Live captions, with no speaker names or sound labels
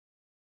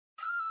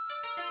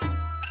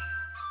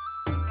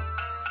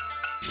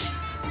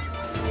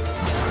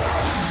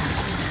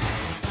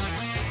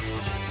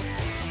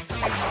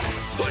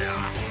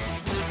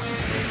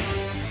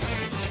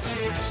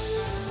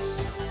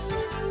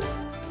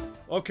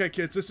Okay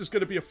kids, this is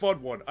gonna be a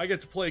fun one. I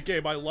get to play a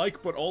game I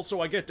like, but also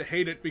I get to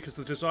hate it because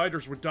the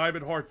designers were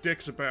diamond hard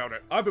dicks about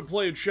it. I've been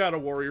playing Shadow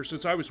Warrior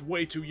since I was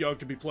way too young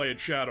to be playing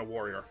Shadow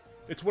Warrior.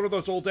 It's one of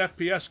those old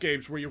FPS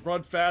games where you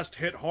run fast,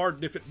 hit hard,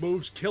 and if it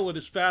moves, kill it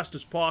as fast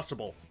as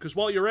possible. Because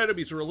while your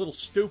enemies are a little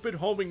stupid,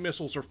 homing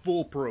missiles are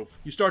foolproof.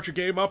 You start your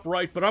game up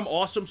right, but I'm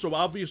awesome, so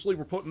obviously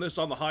we're putting this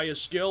on the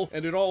highest skill,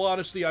 and in all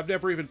honesty, I've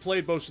never even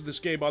played most of this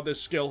game on this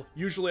skill.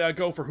 Usually I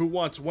go for Who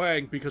Wants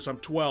Wang because I'm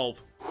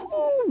 12.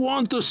 Who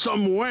wants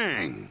some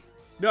Wang?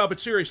 No, but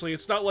seriously,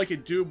 it's not like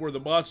in Doom where the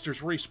monsters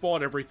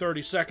respawn every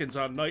 30 seconds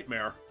on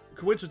Nightmare.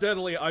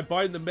 Coincidentally, I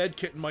bind the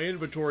medkit in my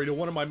inventory to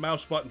one of my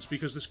mouse buttons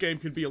because this game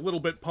can be a little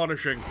bit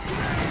punishing.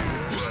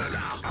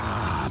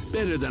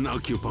 Better than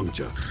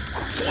acupuncture.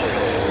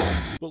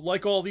 But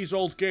like all these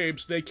old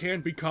games, they can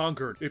be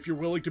conquered if you're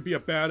willing to be a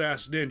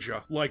badass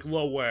ninja, like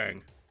Lo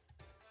Wang.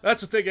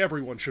 That's a thing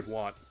everyone should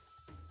want.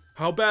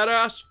 How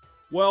badass?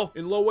 Well,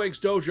 in Lo Wang's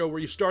dojo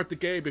where you start the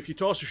game, if you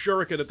toss a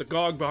shuriken at the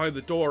gong behind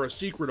the door, a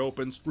secret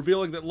opens,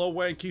 revealing that Lo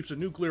Wang keeps a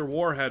nuclear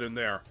warhead in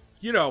there.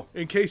 You know,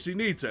 in case he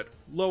needs it.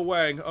 Lo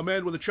Wang, a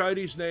man with a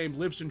Chinese name,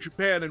 lives in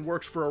Japan and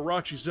works for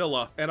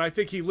Arachizilla, and I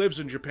think he lives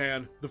in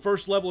Japan. The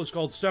first level is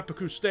called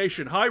Seppuku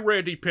Station. Hi,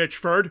 Randy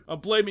Pitchford! I'm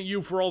blaming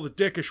you for all the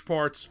dickish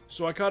parts,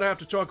 so I kinda have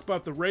to talk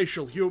about the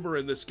racial humor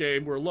in this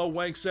game, where Lo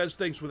Wang says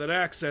things with an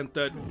accent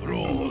that...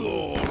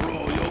 Row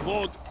your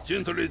boat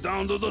gently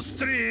down to the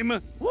stream.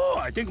 Whoa,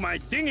 I think my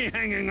dinghy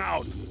hanging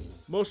out.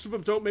 Most of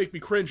them don't make me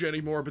cringe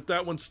anymore, but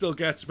that one still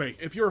gets me.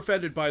 If you're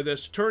offended by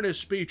this, turn his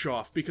speech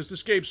off, because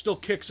this game still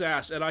kicks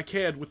ass, and I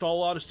can, with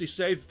all honesty,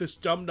 say that this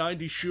dumb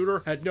 90s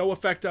shooter had no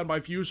effect on my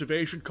views of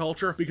Asian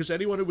culture, because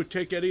anyone who would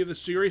take any of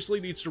this seriously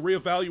needs to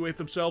reevaluate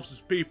themselves as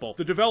people.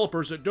 The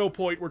developers at no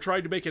point were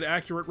trying to make an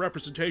accurate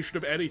representation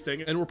of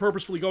anything, and were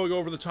purposefully going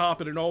over the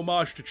top in an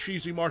homage to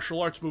cheesy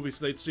martial arts movies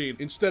they'd seen.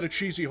 Instead of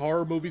cheesy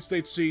horror movies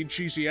they'd seen,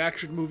 cheesy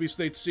action movies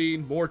they'd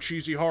seen, more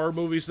cheesy horror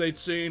movies they'd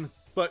seen.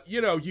 But,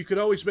 you know, you could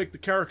always make the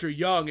character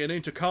young and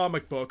into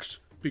comic books,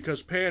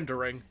 because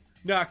pandering.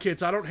 Nah,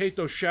 kids, I don't hate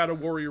those Shadow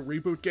Warrior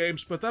reboot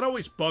games, but that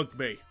always bugged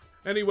me.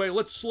 Anyway,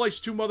 let's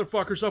slice two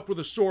motherfuckers up with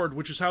a sword,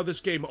 which is how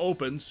this game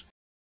opens.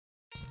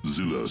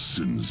 Zilla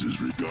sends his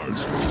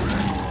regards to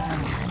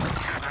Wang.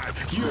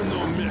 You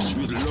no mess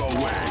with Lo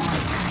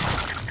Wang.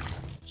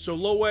 So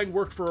Lo Wang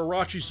worked for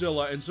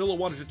Arachizilla, and Zilla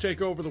wanted to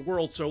take over the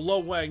world, so Lo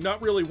Wang, not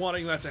really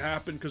wanting that to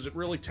happen because it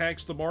really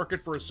tanks the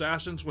market for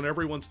assassins when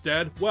everyone's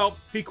dead, well,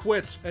 he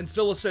quits, and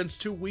Zilla sends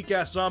two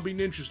weak-ass zombie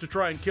ninjas to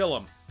try and kill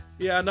him.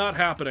 Yeah, not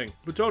happening.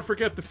 But don't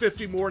forget the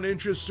 50 more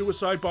ninjas,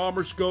 suicide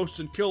bombers, ghosts,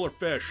 and killer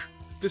fish.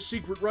 This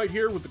secret right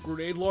here with the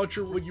grenade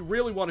launcher, what you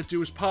really want to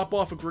do is pop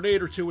off a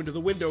grenade or two into the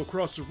window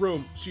across the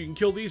room, so you can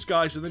kill these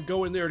guys and then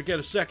go in there to get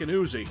a second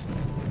Uzi.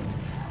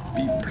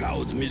 Be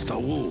proud, Mr.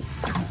 Wu.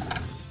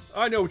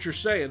 I know what you're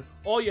saying.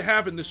 All you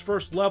have in this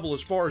first level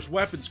as far as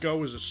weapons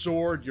go is a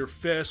sword, your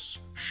fists,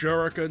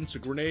 shurikens, a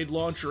grenade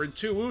launcher, and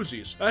two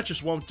Uzis. That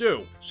just won't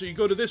do. So you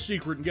go to this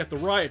secret and get the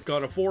riot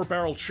gun, a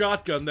 4-barreled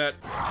shotgun that...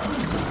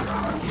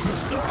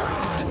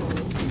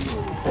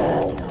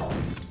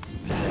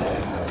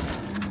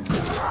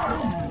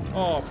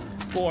 Oh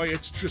boy,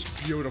 it's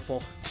just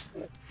beautiful.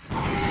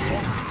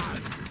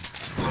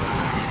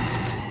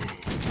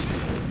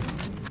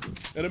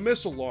 And a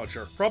missile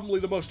launcher, probably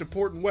the most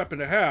important weapon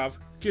to have.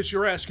 Kiss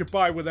your ass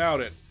goodbye without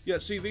it. Yeah,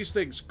 see, these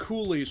things,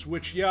 coolies,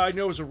 which, yeah, I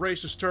know is a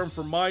racist term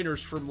for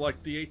miners from,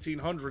 like, the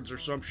 1800s or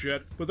some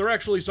shit, but they're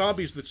actually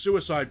zombies that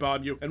suicide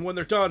bomb you, and when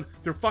they're done,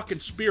 their fucking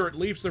spirit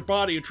leaves their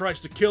body and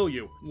tries to kill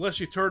you, unless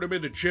you turn them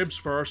into jibs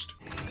first.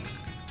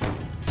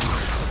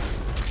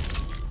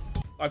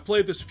 I've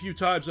played this a few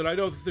times, and I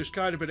know that there's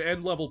kind of an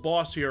end-level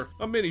boss here,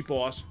 a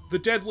mini-boss, the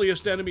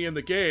deadliest enemy in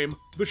the game,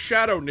 the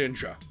Shadow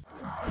Ninja.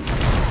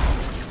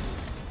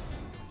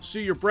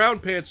 See, your brown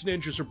pants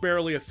ninjas are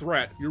barely a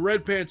threat. Your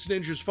red pants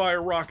ninjas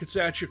fire rockets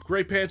at you,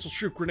 gray pants will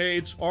shoot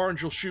grenades,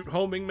 orange will shoot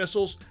homing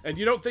missiles, and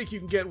you don't think you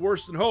can get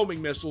worse than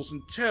homing missiles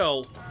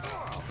until...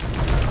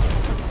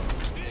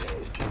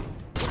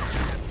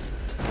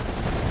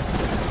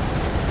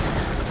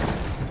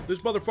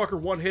 This motherfucker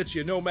one-hits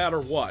you no matter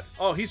what.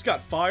 Oh, he's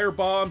got fire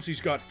bombs,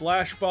 he's got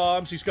flash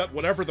bombs, he's got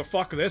whatever the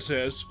fuck this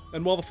is.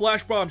 And while the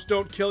flash bombs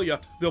don't kill you,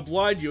 they'll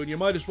blind you, and you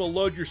might as well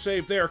load your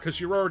save there because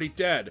you're already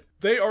dead.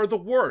 They are the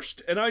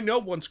worst, and I know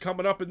one's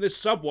coming up in this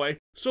subway,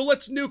 so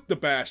let's nuke the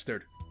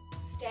bastard.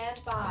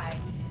 Stand by.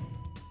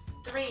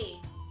 3,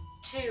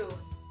 2,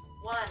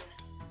 1.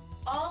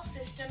 All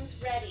systems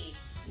ready.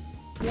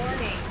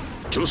 Warning.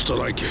 Just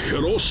like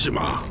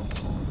Hiroshima.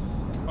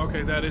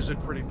 Okay, that is in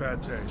pretty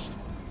bad taste.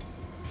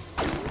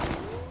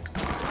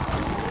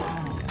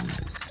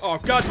 Oh,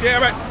 god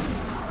damn it!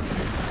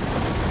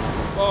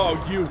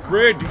 Oh, you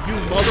Randy, you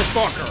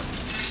motherfucker!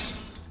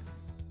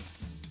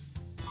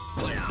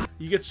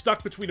 You get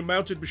stuck between a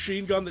mounted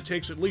machine gun that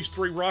takes at least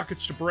 3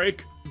 rockets to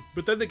break,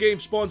 but then the game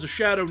spawns a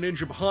shadow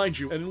ninja behind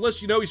you, and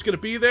unless you know he's gonna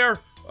be there,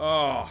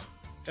 oh,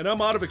 and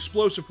I'm out of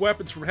explosive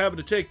weapons from having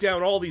to take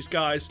down all these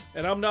guys,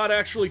 and I'm not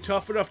actually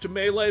tough enough to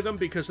melee them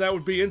because that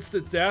would be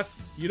instant death,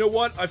 you know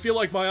what? I feel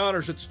like my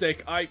honor's at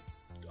stake. I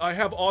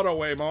have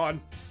auto-aim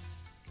on,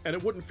 and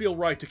it wouldn't feel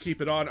right to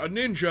keep it on. A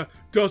ninja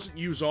doesn't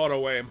use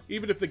auto-aim,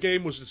 even if the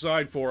game was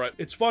designed for it.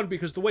 It's fun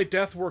because the way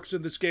death works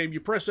in this game, you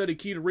press any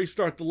key to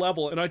restart the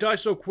level, and I die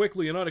so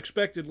quickly and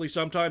unexpectedly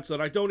sometimes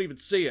that I don't even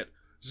see it.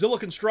 Zilla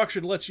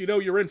Construction lets you know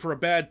you're in for a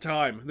bad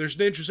time. There's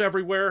ninjas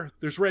everywhere,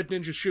 there's red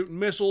ninjas shooting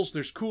missiles,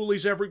 there's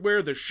coolies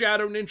everywhere, there's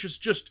shadow ninjas,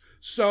 just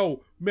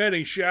so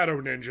many shadow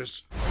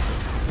ninjas.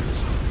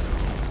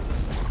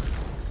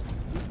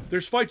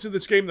 There's fights in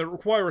this game that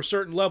require a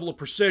certain level of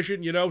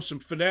precision, you know, some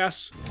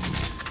finesse.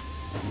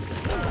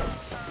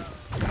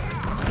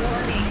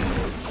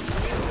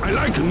 I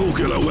like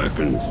nuclear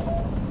weapons.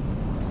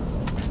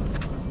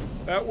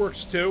 That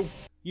works too.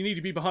 You need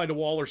to be behind a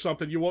wall or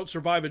something. You won't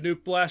survive a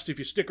nuke blast if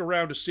you stick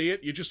around to see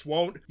it. You just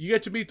won't. You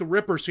get to meet the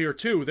Rippers here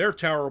too. They're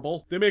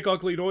terrible. They make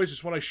ugly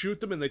noises when I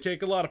shoot them and they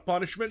take a lot of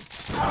punishment.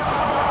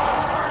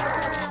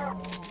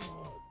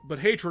 But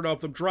hatred of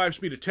them drives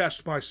me to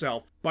test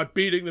myself by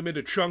beating them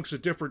into chunks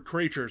of different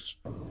creatures.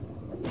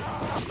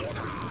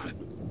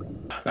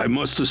 I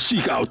must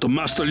seek out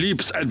Master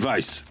Leap's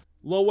advice.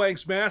 Lo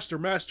Wang's master,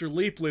 Master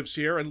Leap, lives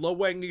here, and Lo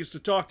Wang needs to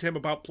talk to him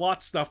about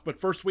plot stuff, but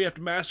first we have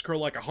to massacre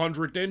like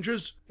 100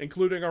 ninjas,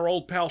 including our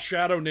old pal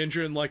Shadow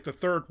Ninja in like the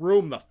third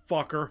room, the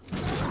fucker.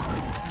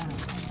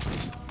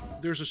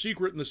 There's a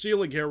secret in the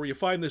ceiling here where you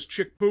find this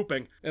chick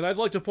pooping, and I'd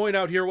like to point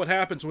out here what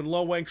happens when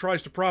Lo Wang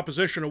tries to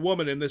proposition a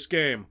woman in this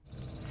game.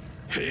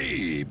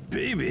 Hey,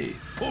 baby,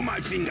 pull my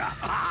finger.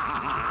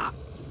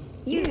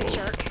 You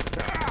jerk.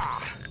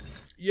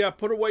 Yeah,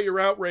 put away your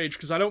outrage,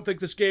 because I don't think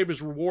this game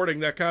is rewarding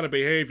that kind of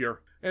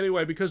behavior.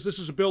 Anyway, because this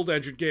is a build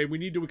engine game, we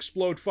need to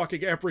explode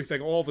fucking everything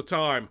all the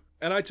time.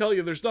 And I tell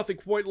you, there's nothing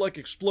quite like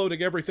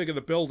exploding everything in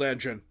the build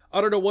engine.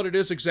 I don't know what it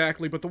is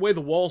exactly, but the way the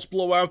walls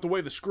blow out, the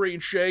way the screen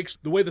shakes,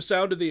 the way the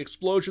sound of the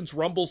explosions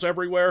rumbles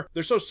everywhere,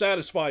 they're so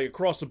satisfying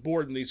across the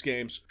board in these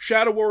games.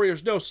 Shadow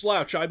Warrior's no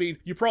slouch. I mean,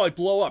 you probably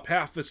blow up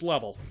half this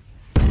level.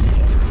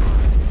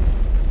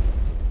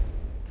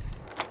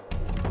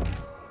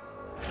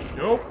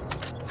 Nope.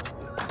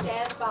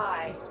 Stand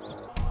by.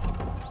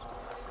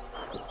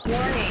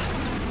 Warning.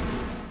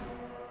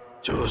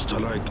 Just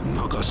like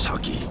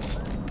Nagasaki.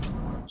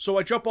 So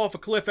I jump off a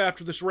cliff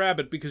after this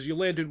rabbit because you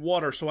land in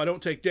water so I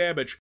don't take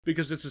damage,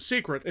 because it's a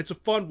secret. It's a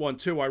fun one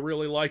too, I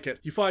really like it.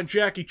 You find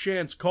Jackie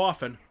Chan's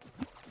coffin.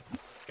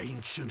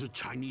 Ancient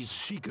Chinese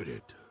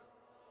secret.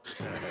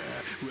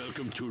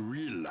 Welcome to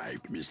real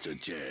life, Mr.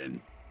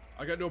 Chan.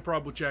 I got no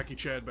problem with Jackie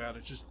Chan, man.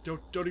 It's just,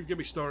 don't even get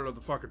me started on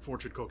the fucking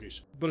fortune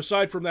cookies. But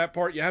aside from that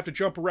part, you have to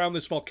jump around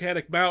this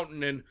volcanic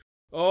mountain and...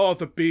 oh,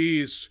 the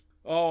bees.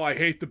 Oh, I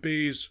hate the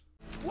bees.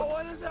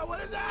 What is that?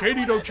 What is that?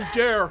 Katie, don't you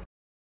dare!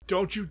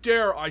 Don't you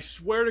dare, I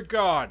swear to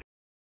God.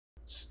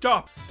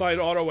 Stop. If I had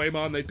auto-aim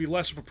on, they'd be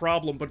less of a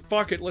problem, but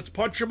fuck it, let's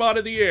punch them out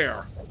of the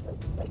air.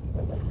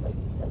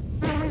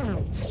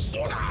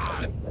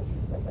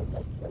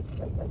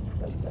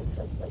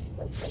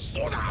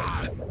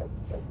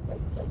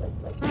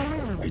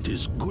 It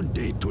is good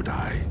day to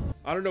die.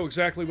 I don't know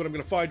exactly what I'm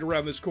gonna find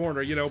around this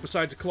corner, you know,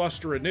 besides a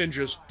cluster of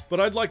ninjas, but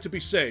I'd like to be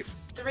safe.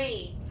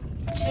 3,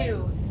 2,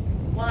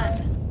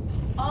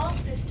 1. All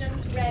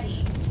systems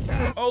ready.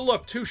 Oh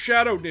look, 2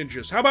 shadow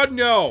ninjas. How about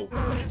no?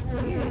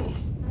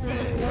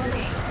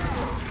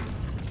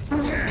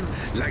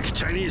 Like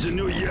Chinese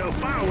New Year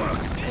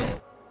fireworks.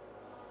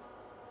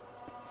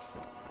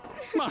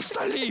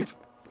 Master Leap,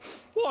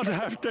 what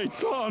have they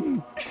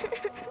done?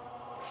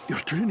 Your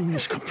training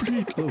is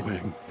complete, Lo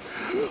Wang.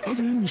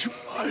 Avenge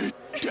my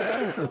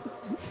death.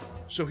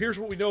 So here's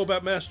what we know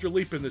about Master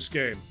Leap in this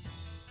game.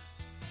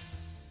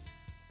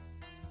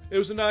 It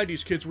was the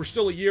 90s, kids. We're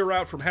still a year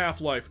out from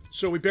Half-Life,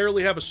 so we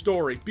barely have a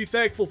story. Be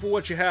thankful for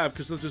what you have,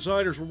 because the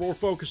designers were more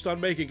focused on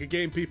making a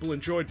game people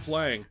enjoyed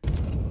playing.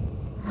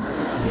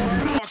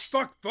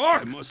 Fuck!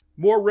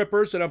 More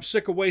Rippers, and I'm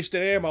sick of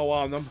wasting ammo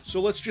on them, so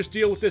let's just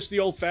deal with this the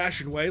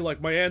old-fashioned way,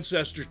 like my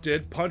ancestors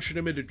did, punching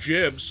them into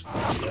jibs.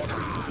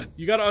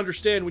 You gotta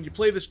understand, when you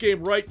play this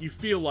game right, you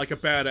feel like a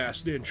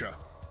badass ninja.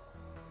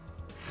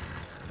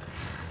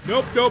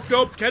 Nope,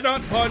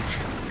 cannot punch!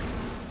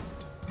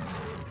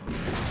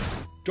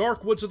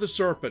 Dark Woods of the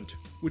Serpent,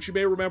 which you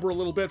may remember a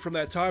little bit from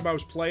that time I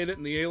was playing it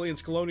in the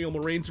Aliens Colonial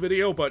Marines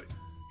video, but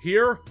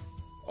here?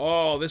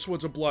 Oh, this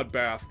one's a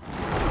bloodbath.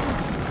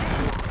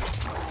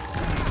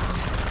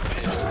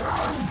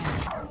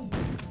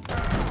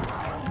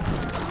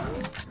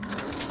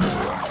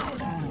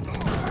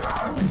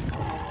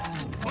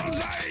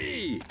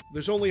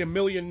 There's only 1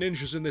 million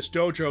ninjas in this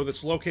dojo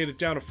that's located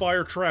down a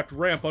fire-trapped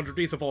ramp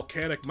underneath a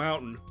volcanic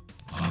mountain.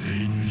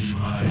 Avenge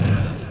my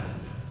death.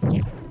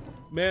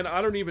 Man,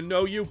 I don't even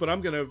know you, but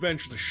I'm gonna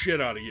avenge the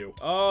shit out of you.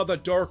 Ah, the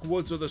Dark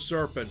Woods of the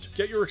Serpent.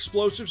 Get your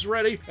explosives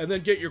ready, and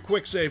then get your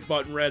quick save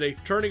button ready.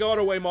 Turning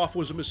auto-aim off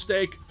was a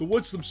mistake. The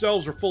woods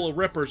themselves are full of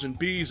rippers and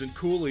bees and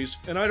coolies,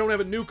 and I don't have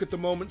a nuke at the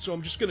moment, so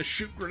I'm just gonna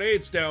shoot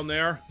grenades down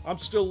there. I'm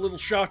still a little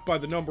shocked by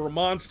the number of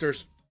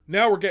monsters.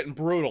 Now we're getting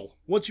brutal.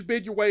 Once you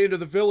made your way into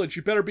the village,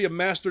 you better be a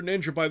master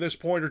ninja by this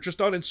point or just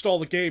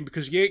uninstall the game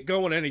because you ain't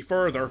going any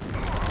further.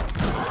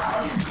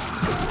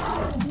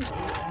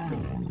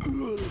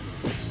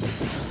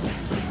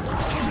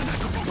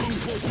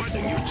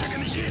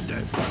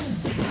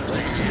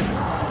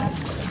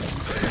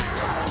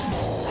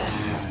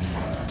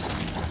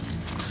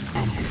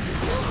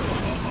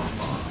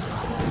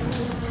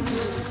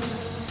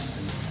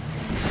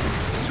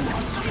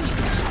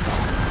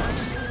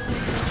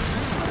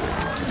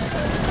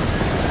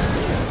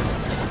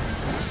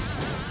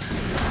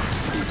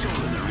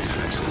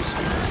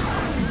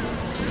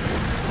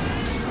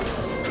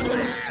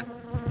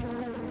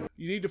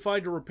 You need to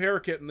find a repair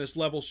kit in this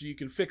level so you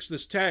can fix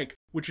this tank,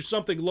 which is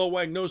something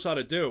Wang knows how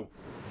to do.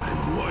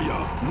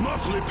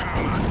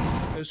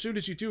 As soon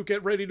as you do,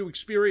 get ready to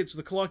experience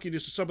the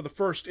clunkiness of some of the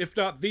first, if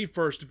not the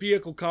first,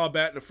 vehicle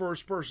combat in a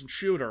first-person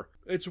shooter.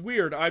 It's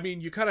weird, I mean,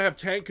 you kinda have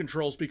tank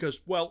controls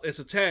because, well, it's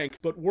a tank,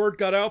 but word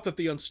got out that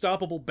the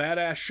unstoppable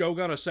badass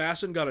Shogun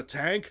assassin got a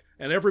tank,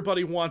 and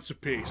everybody wants a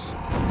piece.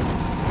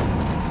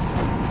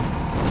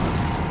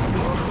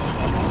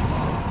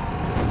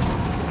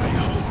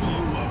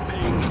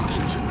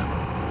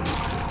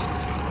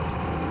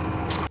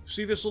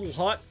 See this little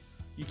hut?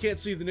 You can't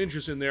see the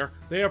ninjas in there.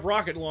 They have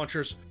rocket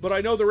launchers, but I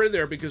know they're in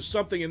there because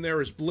something in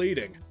there is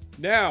bleeding.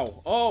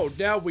 Now,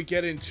 now we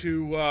get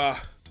into,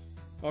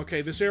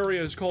 okay, this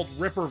area is called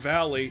Ripper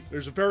Valley.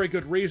 There's a very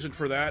good reason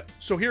for that.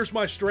 So here's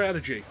my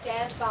strategy.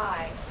 Stand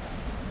by.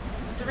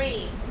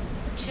 3,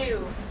 2,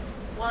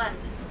 1.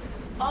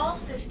 All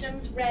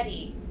systems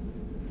ready.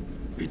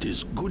 It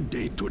is good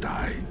day to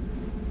die.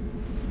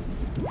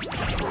 Warning.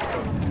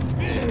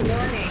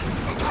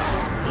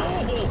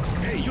 Oh,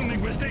 hey, you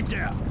make mistake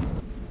there.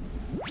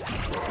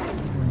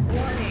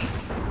 Warning.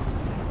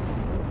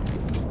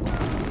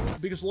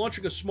 Because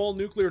launching a small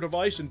nuclear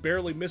device and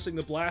barely missing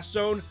the blast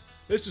zone,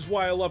 this is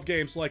why I love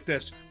games like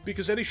this.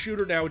 Because any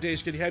shooter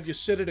nowadays can have you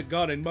sit at a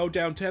gun and mow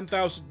down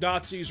 10,000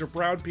 Nazis or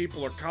brown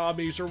people or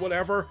commies or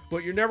whatever,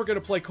 but you're never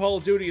gonna play Call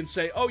of Duty and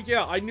say, oh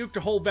yeah, I nuked a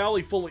whole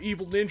valley full of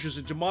evil ninjas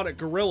and demonic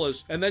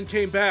gorillas, and then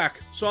came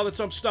back, saw that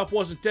some stuff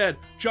wasn't dead,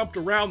 jumped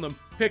around them,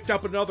 picked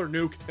up another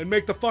nuke, and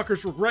make the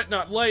fuckers regret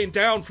not laying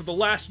down for the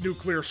last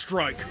nuclear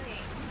strike.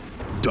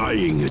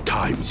 Dying at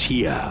times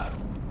here.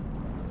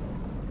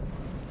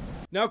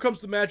 Now comes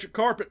the magic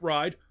carpet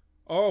ride.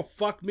 Oh,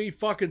 fuck me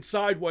fucking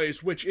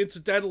sideways, which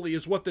incidentally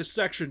is what this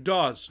section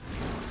does.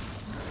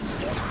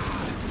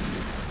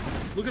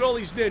 Look at all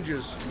these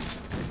ninjas.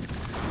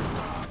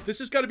 This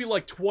has got to be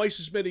like twice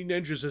as many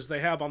ninjas as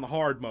they have on the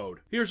hard mode.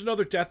 Here's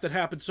another death that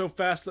happened so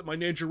fast that my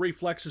ninja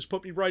reflexes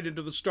put me right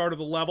into the start of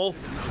the level.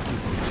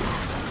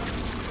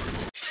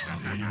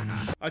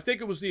 I think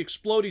it was the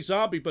explodey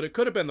zombie, but it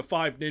could have been the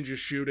 5 ninjas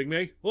shooting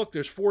me. Look,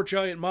 there's 4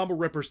 giant mama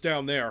rippers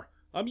down there.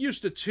 I'm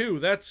used to 2,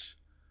 that's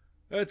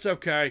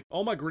okay.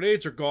 All my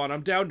grenades are gone.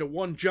 I'm down to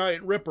 1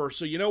 giant ripper,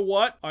 so you know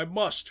what? I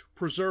must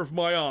preserve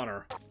my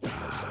honor.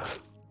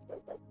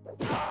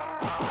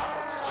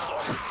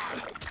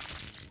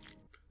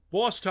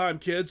 Boss time,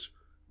 kids.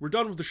 We're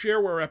done with the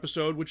shareware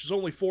episode, which is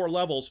only 4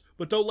 levels,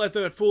 but don't let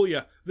that fool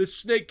ya. This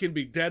snake can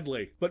be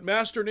deadly. But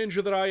Master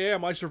Ninja that I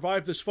am, I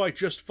survived this fight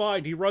just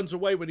fine. He runs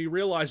away when he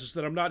realizes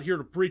that I'm not here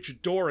to breach a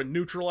door and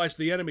neutralize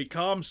the enemy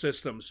comm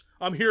systems.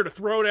 I'm here to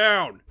throw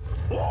down.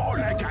 Oh,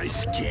 like I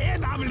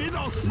scared of a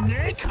little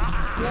snake.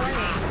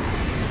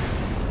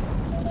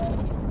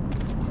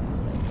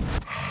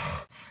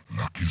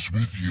 Luck is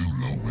with you,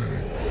 Wang.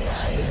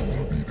 We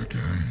will meet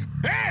again.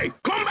 Hey,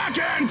 come back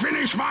here and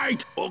finish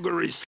fight,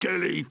 ogre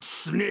skelly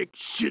snake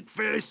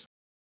shitface.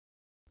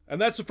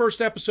 And that's the first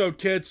episode,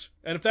 kids.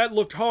 And if that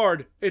looked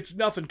hard, it's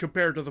nothing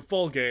compared to the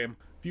full game.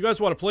 If you guys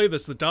want to play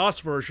this, the DOS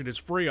version is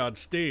free on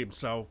Steam,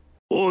 so...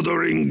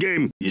 Ordering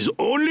game is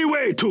only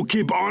way to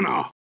keep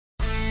honor.